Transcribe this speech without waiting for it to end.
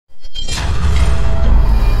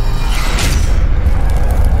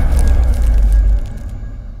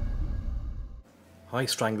Hi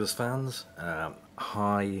Stranglers fans,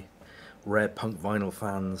 hi rare punk vinyl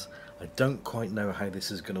fans. I don't quite know how this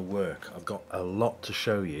is going to work. I've got a lot to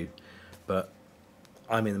show you, but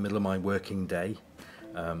I'm in the middle of my working day,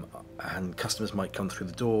 and customers might come through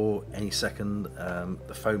the door any second.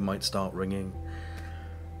 The phone might start ringing,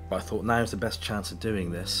 but I thought now's the best chance of doing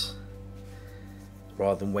this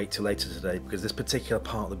rather than wait till later today, because this particular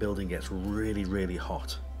part of the building gets really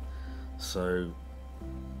hot. So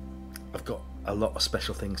I've got a lot of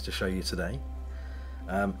special things to show you today.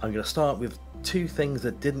 I'm going to start with two things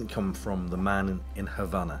that didn't come from the man in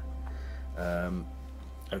Havana.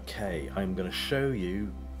 Okay, I'm going to show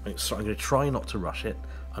you, so I'm going to try not to rush it.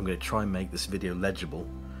 I'm going to try and make this video legible,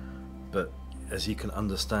 but as you can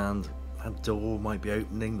understand, that door might be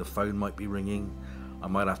opening, the phone might be ringing. I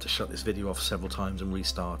might have to shut this video off several times and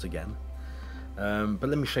restart again. But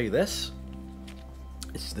let me show you this.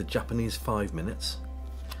 It's the Japanese 5 minutes.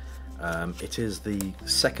 It is the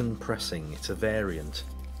second pressing, it's a variant.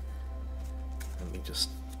 Let me just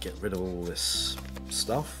get rid of all this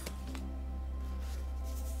stuff.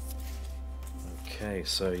 Okay,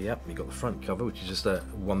 so yep, you've got the front cover, which is just a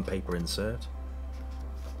one paper insert.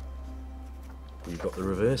 You've got the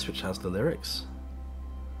reverse, which has the lyrics.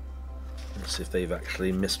 Let's see if they've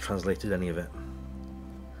actually mistranslated any of it.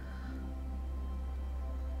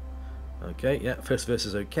 Okay, yeah, first verse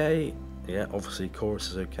is okay. Yeah, obviously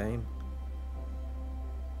chorus is okay.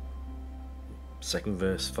 Second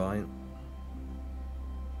verse fine.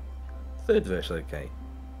 Third verse okay.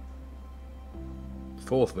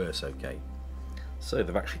 Fourth verse okay. So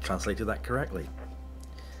they've actually translated that correctly.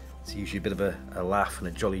 It's usually a bit of a laugh and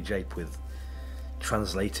a jolly jape with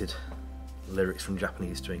translated lyrics from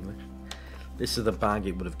Japanese to English. This is the bag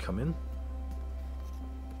it would have come in.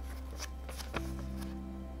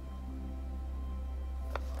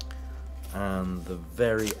 And the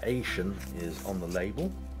variation is on the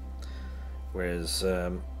label, whereas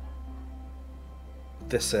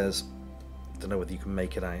this says, don't know whether you can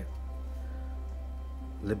make it out,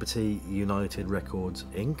 Liberty United Records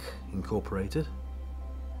Inc. Incorporated.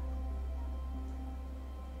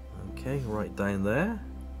 Okay, right down there.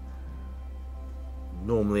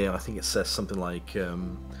 Normally I think it says something like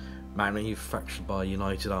manufactured by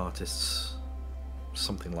United Artists,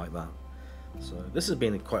 something like that. So this has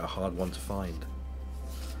been quite a hard one to find.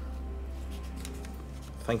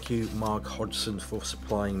 Thank you, Mark Hodgson, for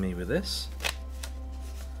supplying me with this.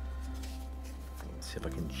 Let's see if I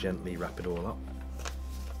can gently wrap it all up.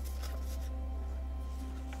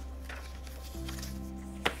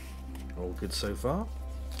 All good so far.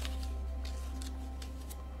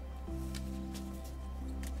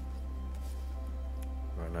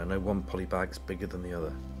 Right, now no one poly bag's bigger than the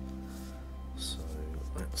other. So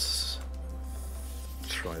let's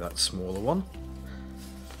try that smaller one.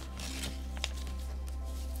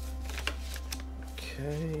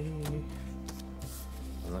 Okay, and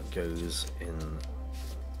that goes in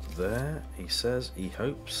there, he says, he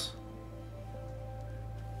hopes.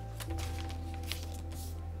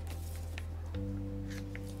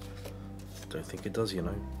 Don't think it does, you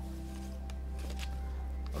know.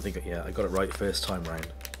 I think, yeah, I got it right first time round.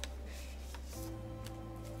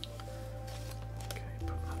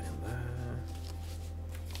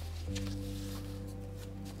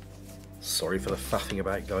 Sorry for the faffing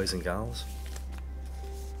about, guys and gals.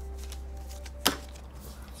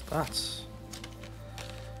 That's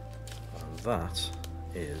that. And that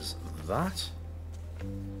is that.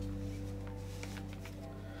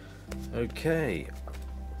 Okay.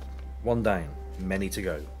 One down, many to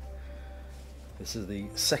go. This is the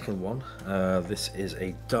second one. This is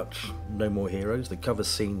a Dutch No More Heroes. The cover's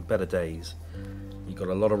seen better days. You've got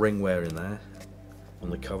a lot of ring wear in there on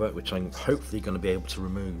the cover, which I'm hopefully going to be able to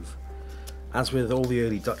remove. As with all the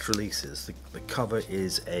early Dutch releases, the cover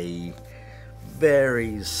is a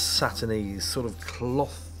very satiny, sort of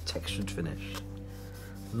cloth textured finish.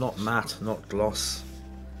 Not matte, not gloss.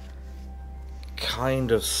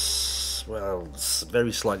 Kind of, well,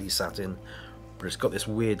 very slightly satin, but it's got this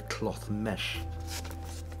weird cloth mesh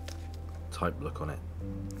type look on it.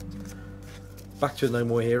 Back to No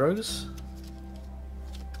More Heroes.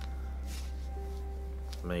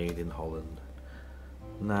 Made in Holland.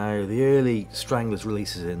 Now, the early Stranglers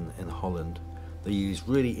releases in Holland, they used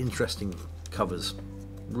really interesting covers,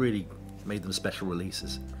 really made them special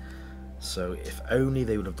releases. So if only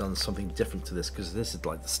they would have done something different to this, because this is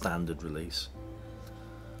like the standard release.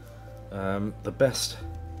 The best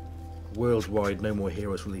worldwide No More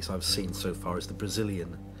Heroes release I've seen so far is the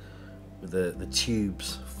Brazilian, with the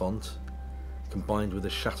tubes font combined with the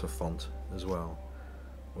shatter font as well,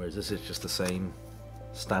 whereas this is just the same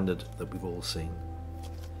standard that we've all seen.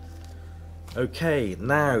 Okay,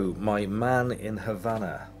 now my man in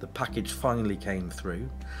Havana. The package finally came through.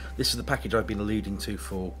 This is the package I've been alluding to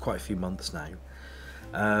for quite a few months now.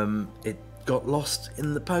 It got lost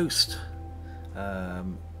in the post. I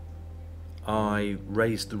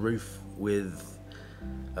raised the roof with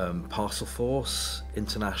Parcel Force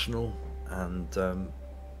International and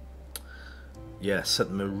yeah, sent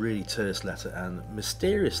them a really terse letter, and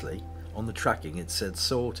mysteriously on the tracking it said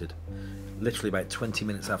sorted, literally about 20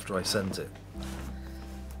 minutes after I sent it,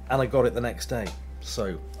 and I got it the next day.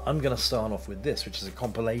 So I'm going to start off with this, which is a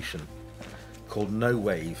compilation called No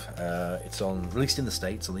Wave. It's released in the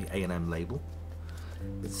States on the A&M label.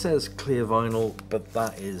 It says clear vinyl, but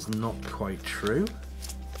that is not quite true.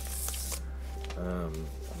 Let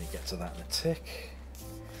me get to that in a tick.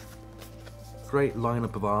 Great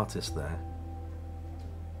lineup of artists there.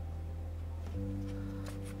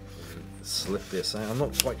 Slip this out. I'm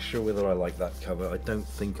not quite sure whether I like that cover. I don't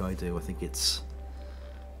think I do. I think it's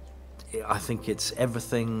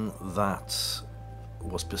everything that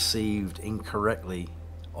was perceived incorrectly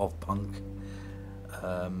of punk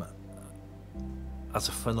as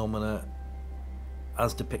a phenomena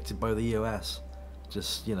as depicted by the US.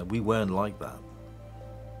 Just, you know, we weren't like that.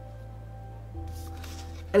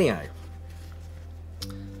 Anyhow,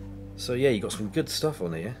 so yeah, you got some good stuff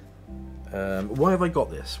on here. Why have I got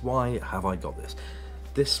this? Why have I got this?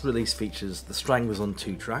 This release features the Stranglers on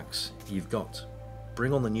 2 tracks. You've got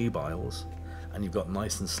Bring on the Nubiles, and you've got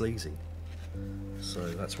Nice and Sleazy. So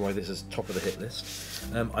that's why this is top of the hit list.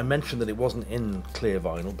 I mentioned that it wasn't in clear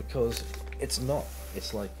vinyl because it's not.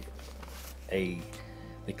 It's like they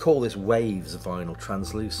call this Waves vinyl,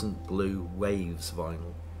 translucent blue Waves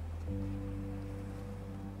vinyl.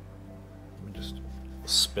 Let me just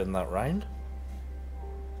spin that round.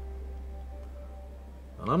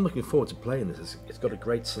 And I'm looking forward to playing this. It's got a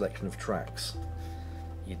great selection of tracks.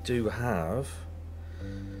 You do have,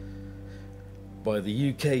 by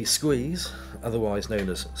the UK Squeeze, otherwise known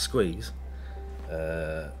as Squeeze,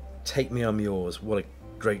 Take Me I'm Yours. What a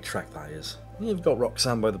great track that is. You've got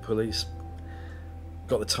Roxanne by the Police,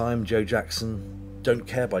 Got the Time, Joe Jackson, Don't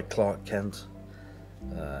Care by Clark Kent,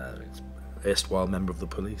 erstwhile member of the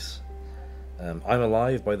Police, I'm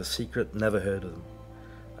Alive by The Secret, never heard of them.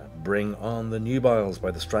 Bring on the Nubiles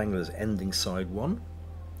by the Stranglers, ending side 1.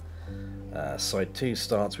 Side 2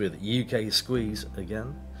 starts with UK Squeeze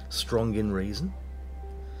again, Strong in Reason.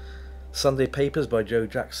 Sunday Papers by Joe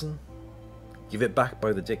Jackson, Give It Back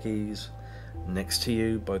by the Dickies, Next to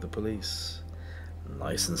You by the Police,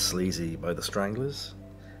 Nice and Sleazy by the Stranglers,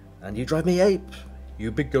 and You Drive Me Ape,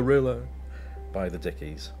 You Big Gorilla by the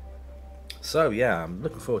Dickies. So yeah, I'm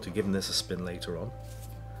looking forward to giving this a spin later on.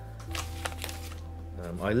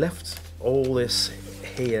 I left all this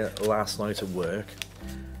here last night at work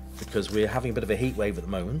because we're having a bit of a heat wave at the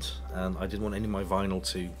moment, and I didn't want any of my vinyl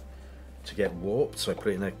to get warped, so I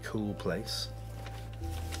put it in a cool place.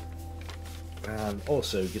 And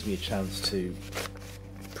also gives me a chance to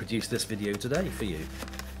produce this video today for you.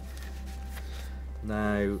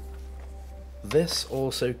 Now, this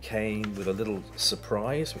also came with a little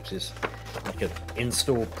surprise, which is like an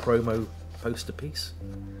in-store promo poster piece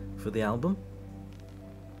for the album.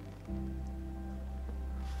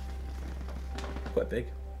 Quite big,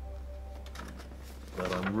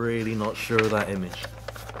 but I'm really not sure of that image.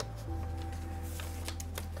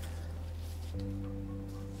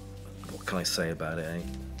 What can I say about it, eh?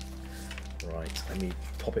 Right, let me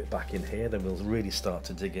pop it back in here, then we'll really start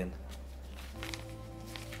to dig in.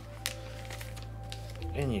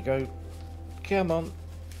 In you go. Come on.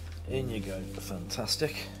 In you go.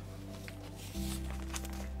 Fantastic.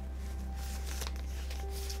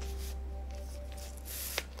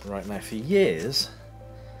 Right, now for years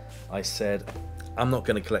I said I'm not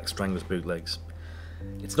going to collect Stranglers bootlegs.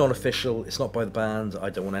 It's not official, it's not by the band, I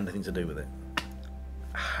don't want anything to do with it.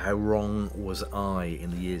 How wrong was I in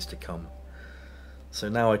the years to come? So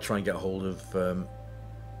now I try and get a hold of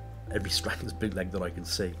every Stranglers bootleg that I can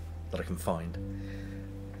see, that I can find.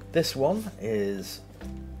 This one is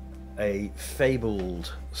a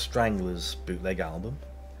fabled Stranglers bootleg album.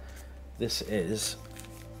 This is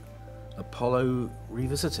Apollo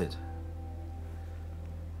Revisited.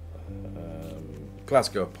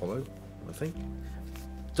 Glasgow Apollo, I think.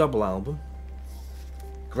 Double album.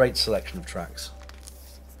 Great selection of tracks.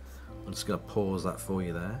 I'm just going to pause that for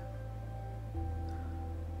you there.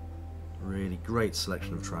 Really great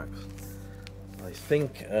selection of tracks. I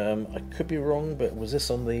think, I could be wrong, but was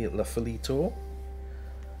this on the La Folie tour?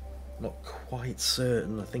 Not quite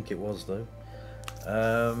certain, I think it was though.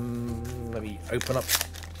 Let me open up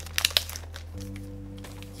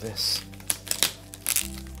this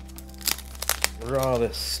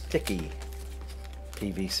rather sticky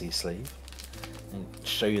PVC sleeve and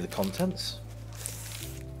show you the contents.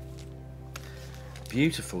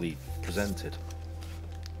 Beautifully presented.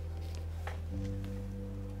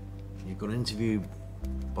 You've got an interview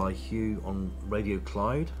by Hugh on Radio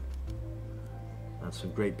Clyde and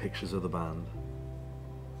some great pictures of the band.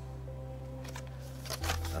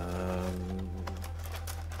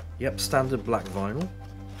 Yep, standard black vinyl.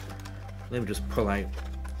 Let me just pull out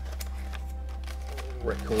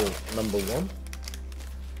record number 1.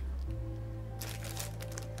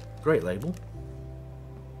 Great label.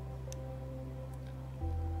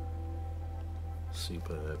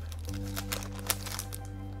 Superb.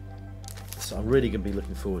 So I'm really going to be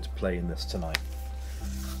looking forward to playing this tonight.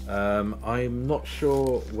 I'm not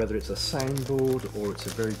sure whether it's a soundboard or it's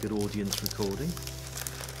a very good audience recording,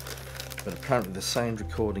 but apparently the sound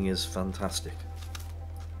recording is fantastic.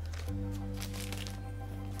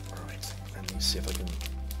 Right, let me see if I can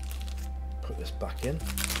put this back in.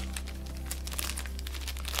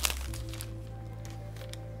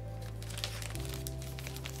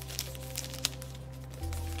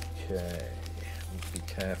 Okay, be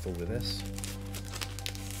careful with this.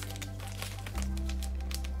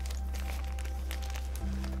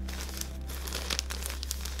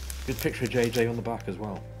 Good picture of JJ on the back as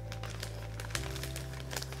well.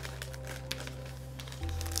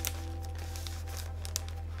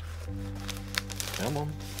 Come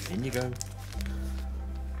on, in you go.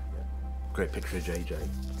 Great picture of JJ.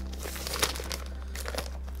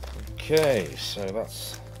 Okay, so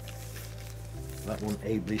that's that one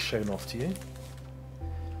ably shown off to you.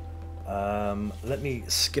 Let me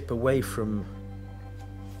skip away from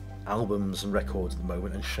albums and records at the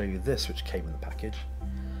moment and show you this, which came in the package.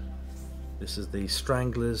 This is the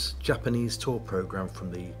Stranglers Japanese tour program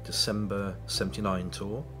from the December '79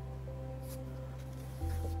 tour.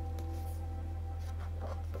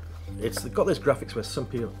 It's got those graphics where some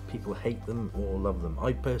people hate them or love them.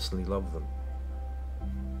 I personally love them.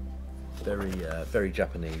 Very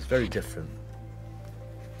Japanese, very different.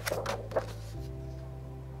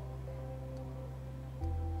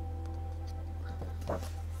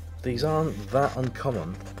 These aren't that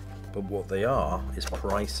uncommon, but what they are is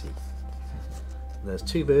pricey. There's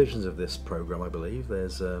 2 versions of this program, I believe.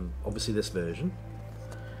 There's obviously this version,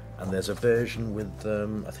 and there's a version with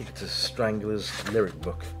I think it's a Stranglers lyric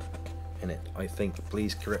book in it, I think.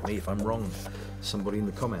 Please correct me if I'm wrong, somebody in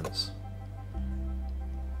the comments.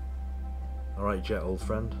 Alright, Jet, old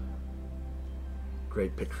friend.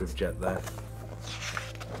 Great picture of Jet there.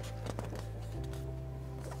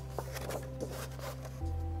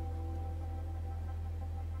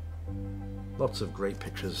 Lots of great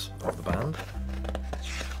pictures of the band.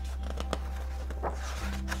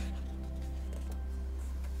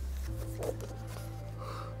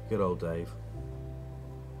 Good old Dave.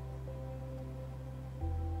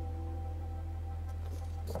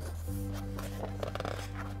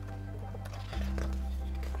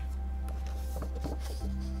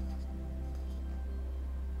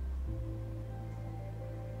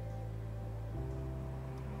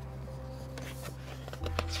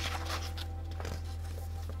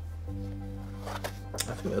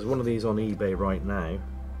 I think there's one of these on eBay right now,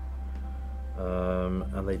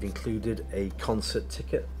 and they've included a concert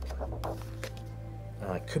ticket.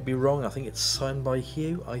 I could be wrong, I think it's signed by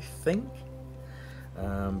Hugh, I think,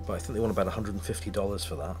 but I think they want about $150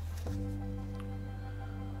 for that.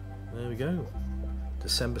 There we go,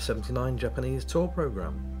 December '79 Japanese tour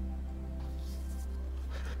program.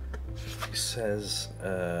 It says,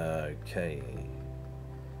 okay,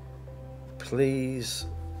 please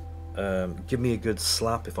give me a good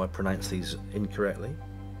slap if I pronounce these incorrectly.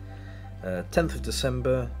 10th of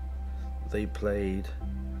December they played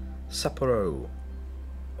Sapporo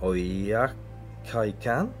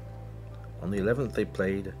Oyakaikan. On the 11th they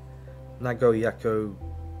played Nagoyako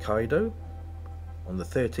Kaido. On the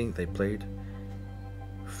 13th they played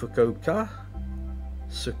Fukuoka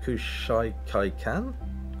Tsukushai Kaikan.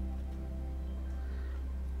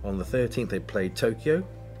 On the 13th they played Tokyo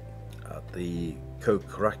at the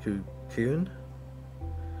Kokuraku-kun.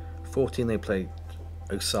 14th they played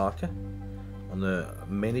Osaka on the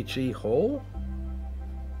Mainichi Hall.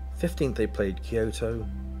 15th they played Kyoto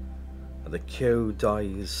at the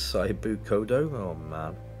Kyodai Saibu Kodo. Oh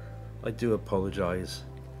man, I do apologise.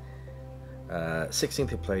 16th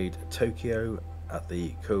they played Tokyo at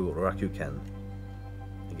the Kokuraku-kun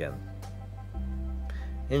again.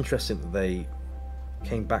 Interesting that they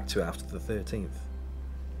came back to it after the 13th.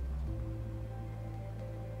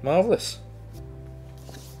 Marvellous.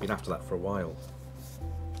 Been after that for a while.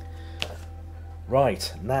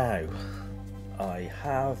 Right, now I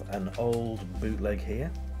have an old bootleg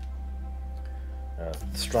here.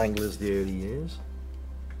 Stranglers, the early years.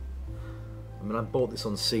 I mean, I bought this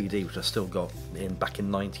on CD, which I still got back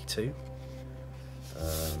in '92.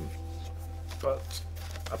 But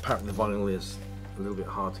apparently the vinyl is a little bit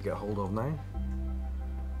hard to get hold of now.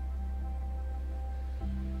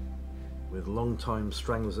 With long-time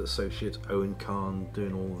Stranglers associate Owen Kahn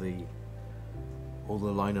doing all the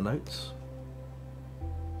liner notes.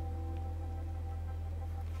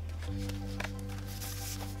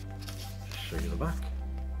 Show you the back.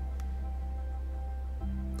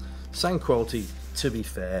 Sound quality, to be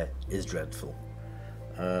fair, is dreadful.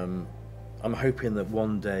 I'm hoping that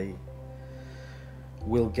one day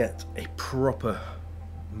we'll get a proper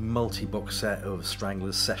multi-box set of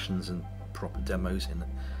Stranglers sessions and proper demos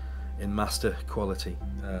in master quality,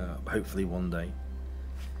 hopefully one day.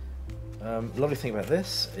 Lovely thing about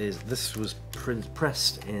this is this was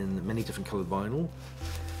pressed in many different coloured vinyl,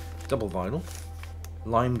 double vinyl,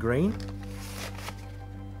 lime green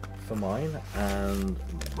for mine and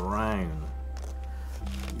brown.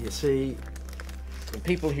 You see, the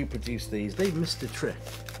people who produce these, they've missed a trick.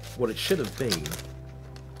 What it should have been,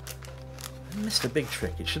 they missed a big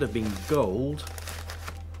trick. It should have been gold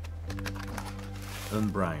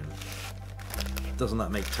and brown. Doesn't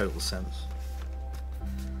that make total sense?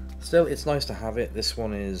 Still, it's nice to have it. This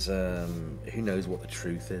one is, who knows what the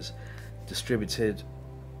truth is. Distributed,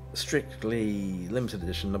 strictly limited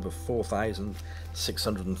edition, number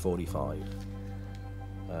 4645.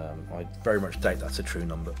 I very much doubt that's a true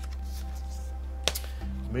number.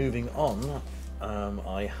 Moving on,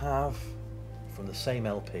 I have, from the same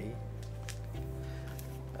LP,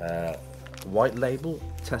 white label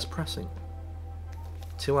test pressing.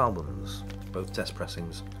 2 albums, both test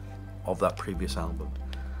pressings of that previous album.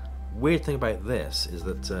 Weird thing about this is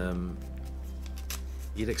that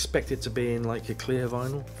you'd expect it to be in like a clear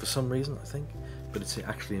vinyl for some reason, I think, but it's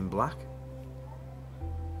actually in black.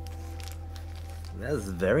 That's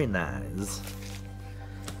very nice.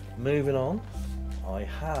 Moving on, I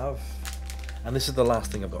have, and this is the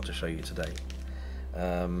last thing I've got to show you today.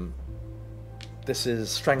 This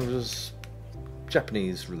is Stranglers'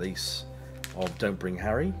 Japanese release of Don't Bring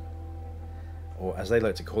Harry, or as they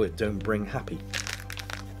like to call it, Don't Bring Happy.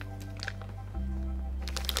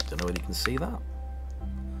 Don't know whether you can see that,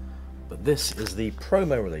 but this is the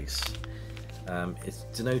promo release. It's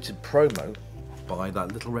denoted promo by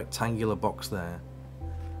that little rectangular box there.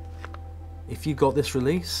 If you've got this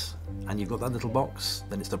release and you've got that little box,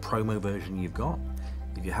 then it's the promo version you've got.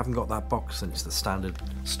 If you haven't got that box, then it's the standard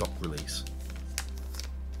stock release.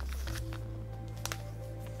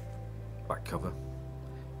 Back cover.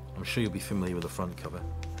 I'm sure you'll be familiar with the front cover.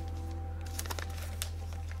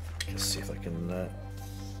 Let's see if I can...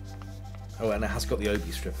 Oh, and it has got the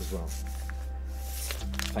Obi strip as well.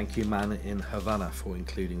 Thank you, man in Havana, for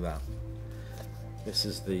including that. This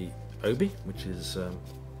is the Obi, which is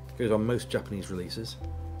goes on most Japanese releases.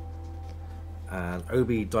 And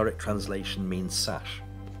Obi direct translation means sash.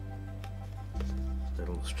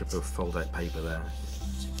 Little strip of fold-out paper there,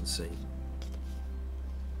 as you can see.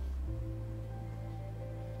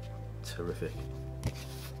 Terrific.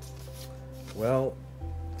 Well,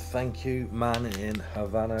 thank you, man in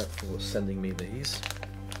Havana, for sending me these.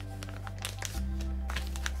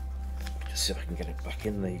 Just see if I can get it back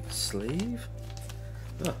in the sleeve.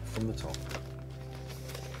 Ah, from the top.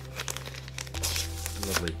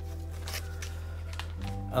 Lovely.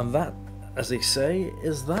 And that, as they say,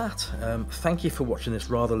 is that. Thank you for watching this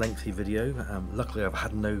rather lengthy video. Luckily I've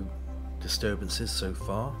had no disturbances so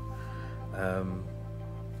far.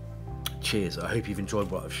 Cheers, I hope you've enjoyed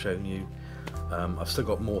what I've shown you. I've still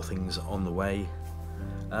got more things on the way,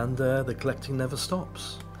 and the collecting never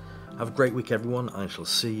stops. Have a great week everyone, I shall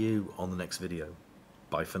see you on the next video.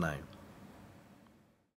 Bye for now.